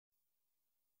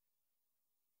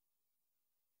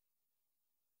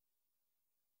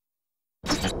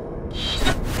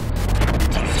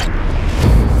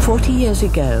40 years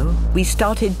ago, we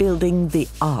started building the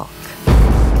Ark.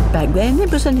 Back then, it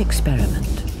was an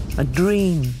experiment, a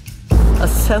dream, a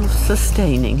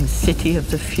self-sustaining city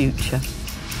of the future.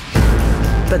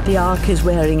 But the Ark is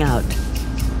wearing out.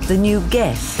 The new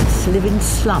guests live in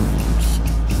slums,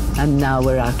 and now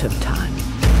we're out of time.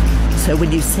 So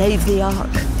will you save the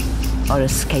Ark or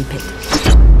escape it?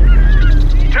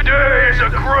 Today is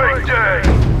a great day!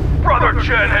 Brother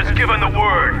Chen has given the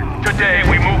word. Today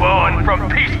we move on from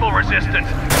peaceful resistance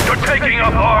to taking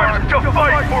up arms to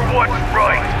fight for what's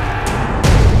right.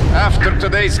 After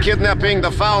today's kidnapping, the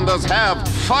Founders have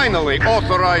finally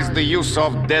authorized the use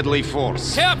of deadly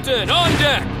force. Captain, on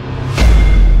deck!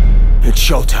 It's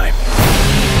showtime.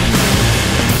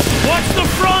 Watch the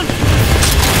front!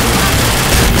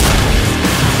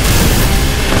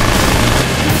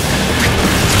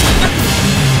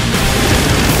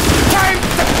 Time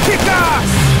to kick ass!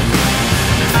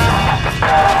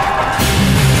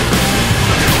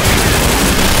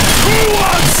 Who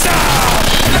wants some?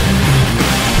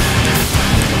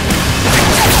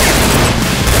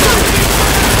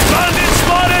 Bandit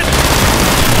spotted!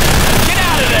 Get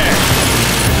out of there!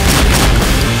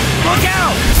 Look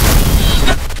out!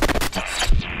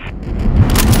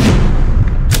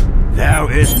 There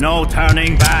is no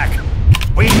turning back.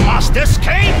 We must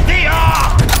escape the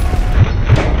Ark!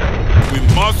 We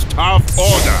must have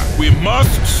order. We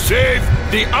must save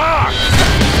the Ark!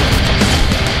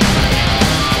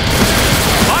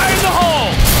 Fire in the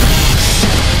hole!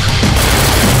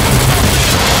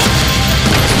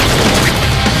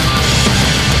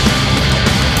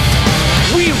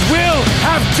 We will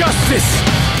have justice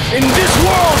in this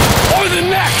world!